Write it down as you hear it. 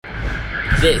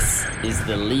This is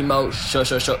the Limo Show.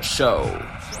 This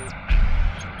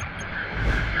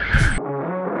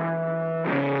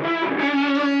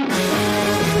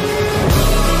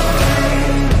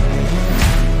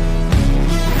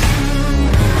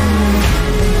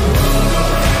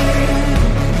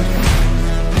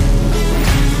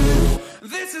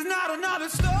is not another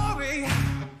story.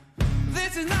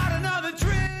 This is not another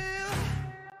drill.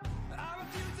 I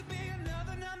refuse to be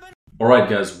another number. Alright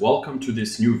guys, welcome to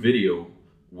this new video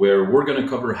where we're going to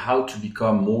cover how to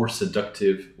become more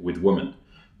seductive with women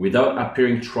without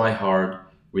appearing try-hard,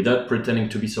 without pretending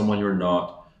to be someone you're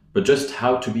not, but just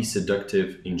how to be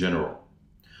seductive in general.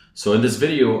 So in this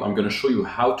video, I'm going to show you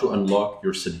how to unlock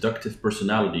your seductive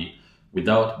personality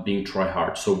without being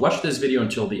try-hard. So watch this video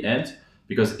until the end,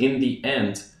 because in the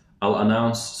end, I'll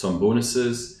announce some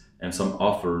bonuses and some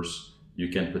offers you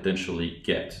can potentially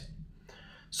get.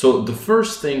 So the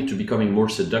first thing to becoming more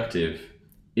seductive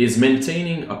is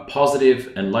maintaining a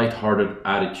positive and lighthearted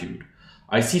attitude.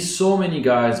 I see so many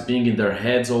guys being in their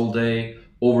heads all day,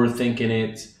 overthinking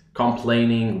it,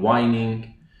 complaining,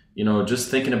 whining,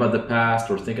 just thinking about the past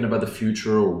or thinking about the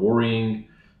future or worrying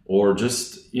or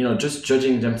just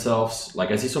judging themselves.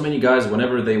 Like I see so many guys,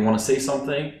 whenever they want to say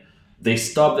something, they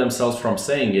stop themselves from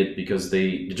saying it because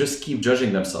they just keep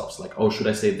judging themselves. Like, oh, should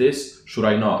I say this? Should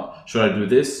I not? Should I do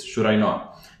this? Should I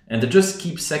not? And they just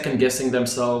keep second guessing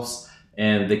themselves,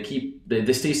 and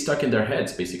they stay stuck in their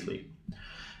heads basically.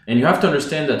 And you have to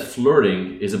understand that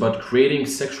flirting is about creating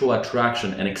sexual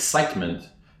attraction and excitement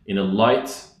in a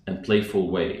light and playful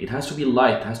way. It has to be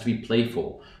light, it has to be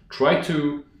playful. Try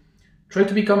to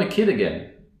become a kid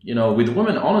again. With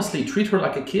women, honestly, treat her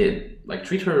like a kid. Like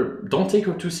don't take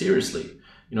her too seriously.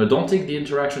 Don't take the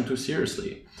interaction too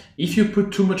seriously. If you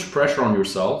put too much pressure on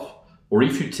yourself, or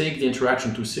if you take the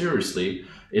interaction too seriously,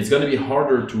 it's going to be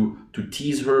harder to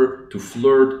tease her, to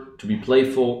flirt, to be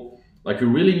playful. Like you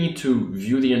really need to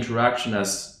view the interaction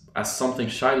as something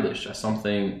childish, as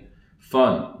something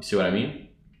fun. You see what I mean?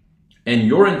 And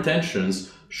your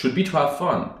intentions should be to have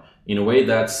fun in a way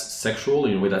that's sexual,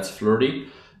 in a way that's flirty.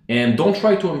 And don't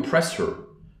try to impress her.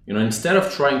 Instead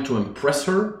of trying to impress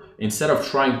her, instead of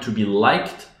trying to be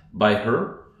liked by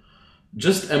her,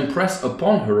 just impress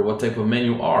upon her what type of man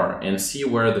you are and see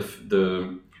where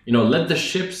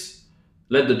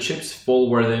let the chips fall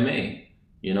where they may.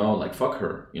 Like fuck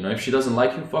her. If she doesn't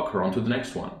like you, fuck her, on to the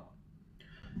next one.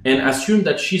 And assume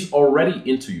that she's already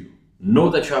into you. Know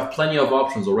that you have plenty of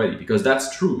options already, because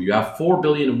that's true. You have 4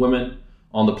 billion women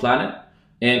on the planet,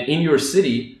 and in your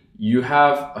city, you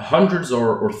have hundreds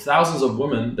or thousands of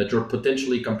women that you're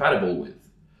potentially compatible with.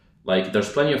 Like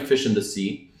there's plenty of fish in the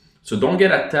sea. So don't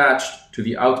get attached to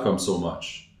the outcome so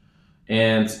much.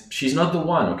 And she's not the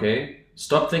one, okay?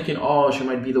 Stop thinking, oh, she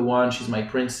might be the one. She's my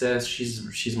princess.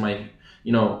 She's my,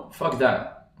 fuck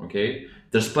that, okay?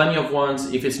 There's plenty of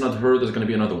ones. If it's not her, there's going to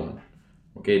be another one,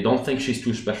 okay? Don't think she's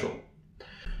too special.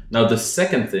 Now, the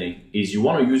second thing is you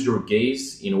want to use your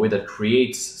gaze in a way that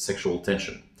creates sexual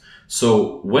tension.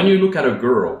 So when you look at a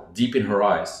girl deep in her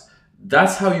eyes,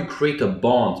 that's how you create a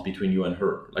bond between you and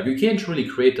her. Like you can't really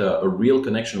create a real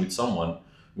connection with someone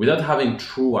without having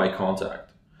true eye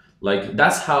contact. Like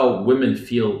that's how women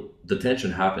feel the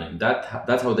tension happening.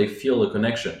 That's how they feel a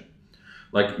connection.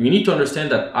 Like you need to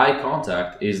understand that eye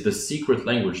contact is the secret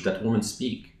language that women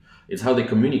speak. It's how they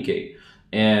communicate.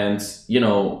 And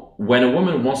when a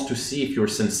woman wants to see if you're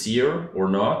sincere or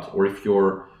not, or if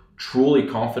you're truly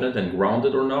confident and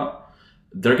grounded or not,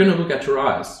 they're going to look at your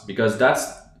eyes, because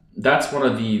that's one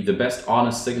of the best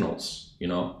honest signals.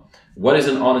 What is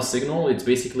an honest signal? It's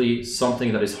basically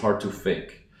something that is hard to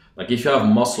fake. Like if you have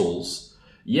muscles,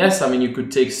 yes, you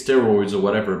could take steroids or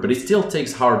whatever, but it still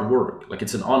takes hard work. Like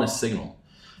it's an honest signal.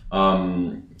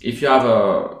 If you have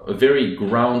a very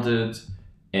grounded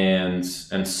and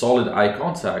solid eye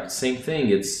contact, same thing.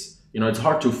 It's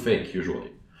hard to fake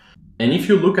usually. And if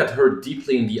you look at her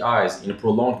deeply in the eyes in a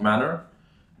prolonged manner,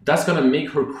 that's going to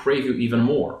make her crave you even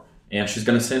more. And she's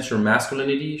going to sense your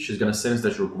masculinity. She's going to sense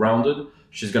that you're grounded.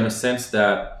 She's going to sense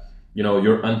that,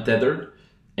 you're untethered.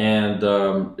 And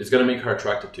it's going to make her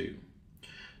attracted to you.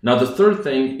 Now, the third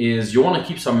thing is you want to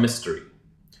keep some mystery.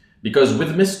 Because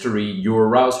with mystery, you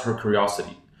arouse her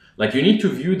curiosity. Like you need to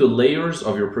view the layers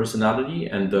of your personality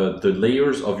and the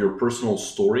layers of your personal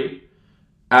story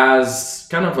as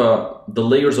kind of the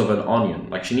layers of an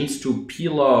onion. Like she needs to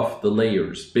peel off the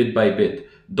layers bit by bit.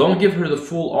 Don't give her the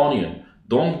full onion.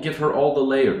 Don't give her all the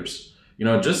layers.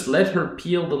 Just let her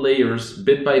peel the layers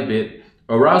bit by bit,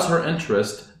 arouse her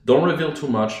interest, don't reveal too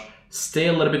much, stay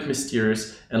a little bit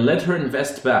mysterious, and let her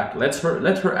invest back. Let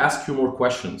her ask you more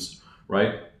questions,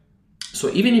 right? So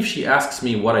even if she asks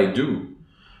me what I do,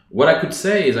 What I could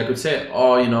say is I could say,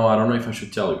 oh, I don't know if I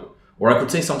should tell you. Or I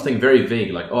could say something very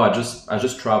vague like, oh, I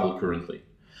just travel currently.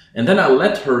 And then I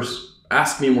let her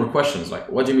ask me more questions like,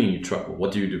 what do you mean you travel?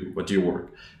 What do you do? What do you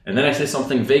work? And then I say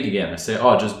something vague again. I say,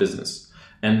 oh, just business.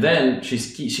 And then she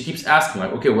keeps asking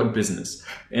like, okay, what business?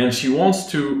 And she wants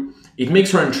to, it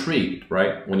makes her intrigued,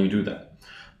 right? When you do that.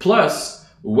 Plus,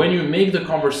 when you make the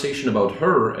conversation about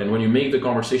her and when you make the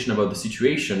conversation about the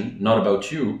situation, not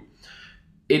about you,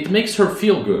 it makes her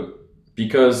feel good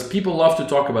because people love to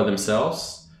talk about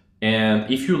themselves.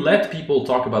 And if you let people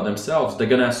talk about themselves, they're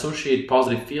going to associate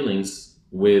positive feelings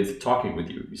with talking with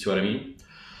you. You see what I mean?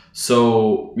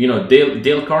 So,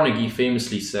 Dale Carnegie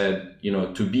famously said,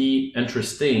 to be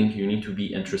interesting, you need to be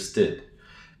interested.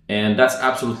 And that's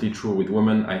absolutely true with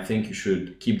women. I think you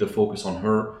should keep the focus on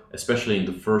her, especially in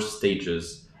the first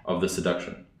stages of the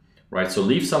seduction, right? So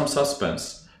leave some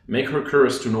suspense, make her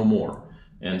curious to know more.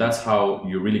 And that's how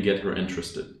you really get her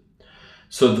interested.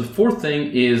 So the fourth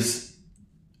thing is,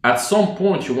 at some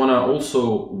point, you want to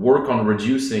also work on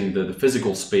reducing the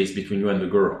physical space between you and the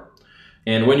girl.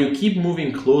 And when you keep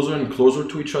moving closer and closer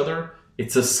to each other,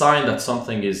 it's a sign that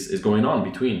something is going on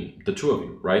between the two of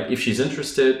you, right? If she's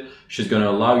interested, she's going to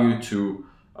allow you to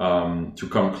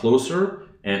come closer,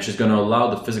 and she's going to allow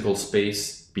the physical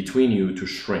space between you to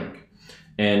shrink.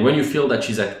 And when you feel that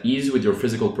she's at ease with your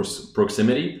physical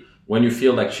proximity, when you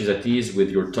feel like she's at ease with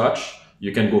your touch,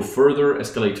 you can go further,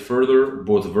 escalate further,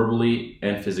 both verbally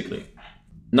and physically.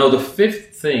 Now, the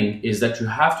fifth thing is that you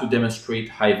have to demonstrate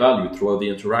high value throughout the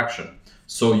interaction.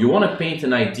 So you want to paint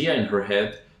an idea in her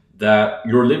head that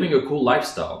you're living a cool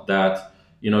lifestyle, that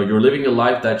you're living a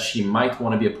life that she might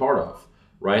want to be a part of,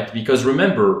 right? Because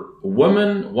remember,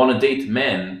 women want to date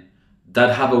men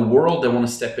that have a world they want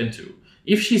to step into.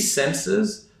 If she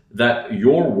senses that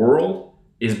your world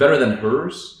is better than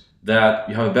hers, that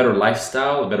you have a better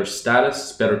lifestyle, a better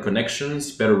status, better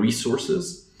connections, better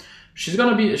resources, she's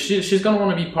gonna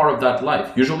want to be part of that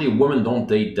life. Usually women don't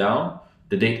date down,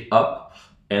 they date up.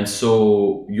 And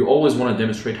so you always want to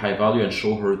demonstrate high value and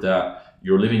show her that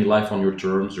you're living life on your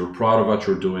terms, you're proud of what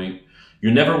you're doing.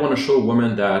 You never want to show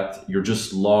women that you're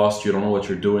just lost, you don't know what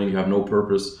you're doing, you have no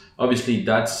purpose. Obviously,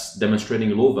 that's demonstrating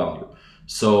low value.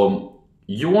 So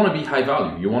you want to be high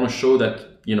value. You want to show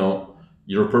that,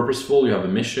 you're purposeful, you have a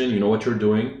mission, you know what you're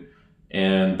doing.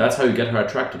 And that's how you get her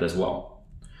attracted as well.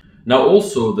 Now,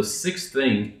 also, the sixth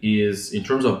thing is, in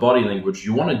terms of body language,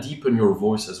 you want to deepen your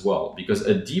voice as well, because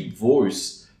a deep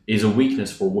voice is a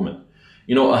weakness for women.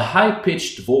 A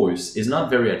high-pitched voice is not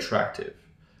very attractive,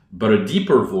 but a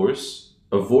deeper voice,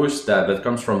 a voice that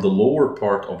comes from the lower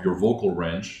part of your vocal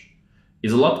range,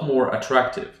 is a lot more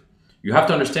attractive. You have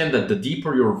to understand that the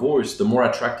deeper your voice, the more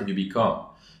attractive you become.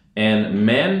 And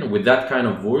men with that kind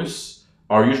of voice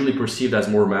are usually perceived as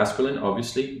more masculine,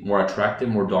 obviously, more attractive,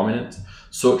 more dominant.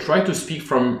 So try to speak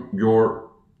from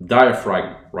your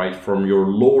diaphragm, right? From your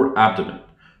lower abdomen,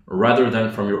 rather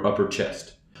than from your upper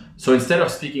chest. So instead of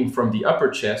speaking from the upper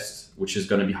chest, which is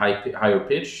going to be higher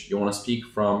pitch, you want to speak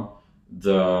from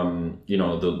the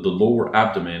lower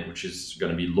abdomen, which is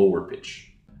going to be lower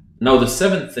pitch. Now, the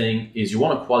seventh thing is you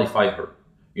want to qualify her.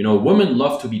 Women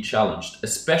love to be challenged,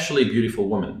 especially beautiful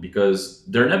women, because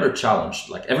they're never challenged.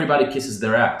 Like, everybody kisses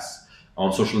their ass.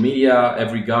 On social media,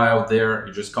 every guy out there,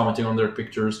 you're just commenting on their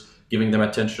pictures, giving them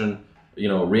attention,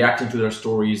 reacting to their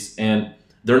stories, and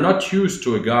they're not used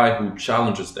to a guy who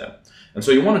challenges them. And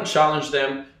so you want to challenge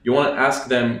them, you want to ask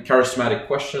them charismatic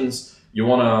questions, you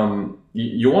want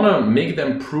to make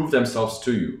them prove themselves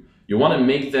to you. You want to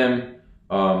make them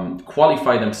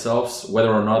qualify themselves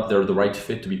whether or not they're the right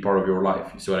fit to be part of your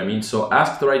life. You see what I mean? So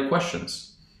ask the right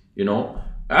questions.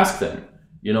 Ask them,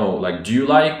 like, do you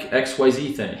like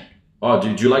XYZ thing? Oh,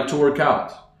 do you like to work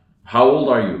out? How old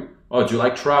are you? Oh, do you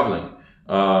like traveling?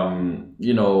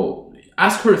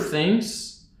 Ask her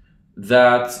things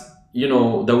that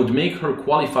would make her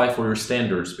qualify for your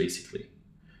standards, basically.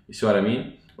 You see what I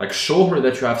mean? Like, show her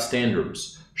that you have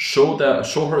standards. Show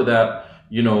her that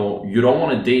you don't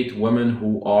want to date women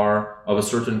who are of a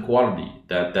certain quality,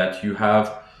 that you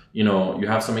have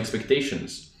some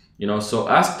expectations. So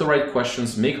ask the right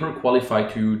questions, make her qualify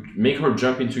to, make her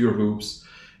jump into your hoops,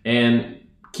 and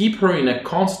keep her in a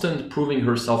constant proving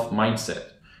herself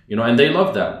mindset. And they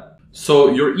love that. So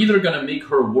you're either going to make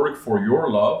her work for your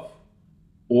love,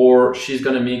 or she's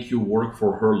going to make you work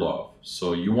for her love.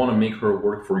 So you want to make her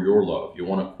work for your love. You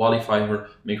want to qualify her,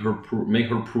 make her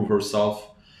prove herself.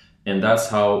 And that's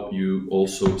how you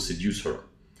also seduce her.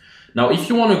 Now, if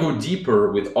you want to go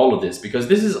deeper with all of this, because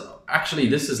this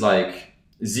is like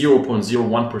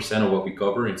 0.01% of what we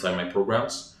cover inside my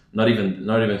programs, not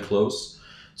even close.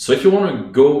 So if you want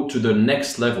to go to the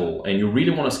next level and you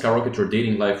really want to skyrocket your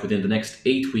dating life within the next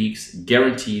 8 weeks,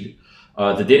 guaranteed,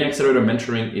 the Dating Accelerator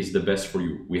Mentoring is the best for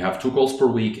you. We have 2 calls per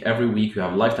week. Every week you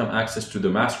have lifetime access to the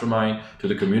mastermind, to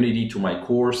the community, to my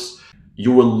course.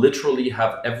 You will literally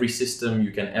have every system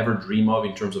you can ever dream of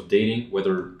in terms of dating,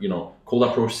 whether, cold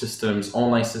approach systems,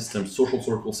 online systems, social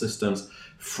circle systems,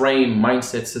 frame,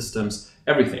 mindset systems,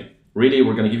 everything. Really,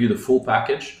 we're going to give you the full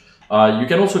package. You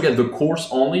can also get the course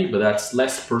only, but that's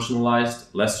less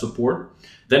personalized, less support.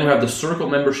 Then we have the circle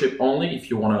membership only if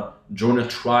you want to join a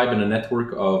tribe and a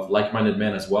network of like-minded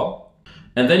men as well.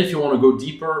 And then if you want to go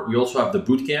deeper, we also have the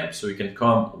bootcamp, so you can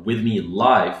come with me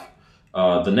live.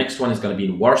 The next one is going to be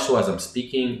in Warsaw as I'm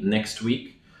speaking next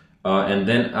week. And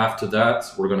then after that,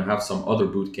 we're going to have some other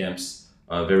boot camps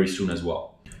very soon as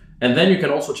well. And then you can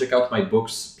also check out my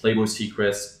books, Playboy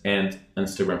Secrets and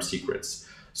Instagram Secrets.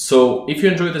 So if you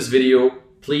enjoyed this video,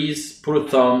 please put a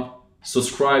thumb,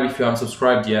 subscribe if you haven't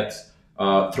subscribed yet,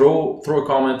 throw a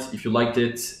comment if you liked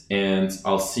it, and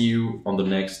I'll see you on the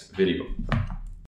next video.